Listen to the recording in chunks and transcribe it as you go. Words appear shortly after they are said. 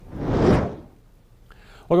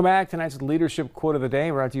Welcome back. Tonight's leadership quote of the day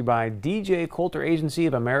brought to you by DJ Coulter Agency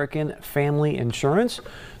of American Family Insurance.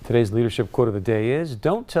 Today's leadership quote of the day is,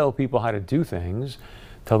 don't tell people how to do things.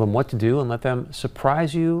 Tell them what to do and let them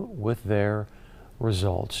surprise you with their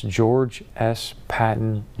results. George S.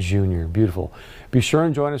 Patton Jr. Beautiful. Be sure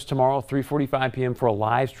and join us tomorrow, 3:45 p.m. for a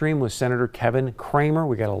live stream with Senator Kevin Cramer.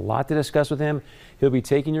 We got a lot to discuss with him. He'll be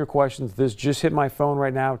taking your questions. This just hit my phone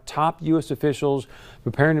right now. Top U.S. officials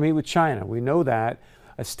preparing to meet with China. We know that.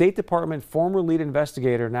 A State Department former lead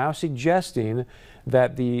investigator now suggesting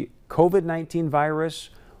that the COVID-19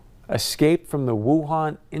 virus escaped from the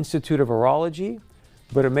Wuhan Institute of Virology,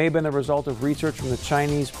 but it may have been the result of research from the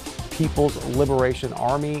Chinese People's Liberation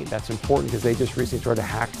Army. That's important because they just recently tried to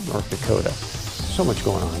hack North Dakota. So much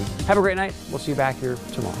going on. Have a great night. We'll see you back here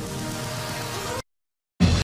tomorrow.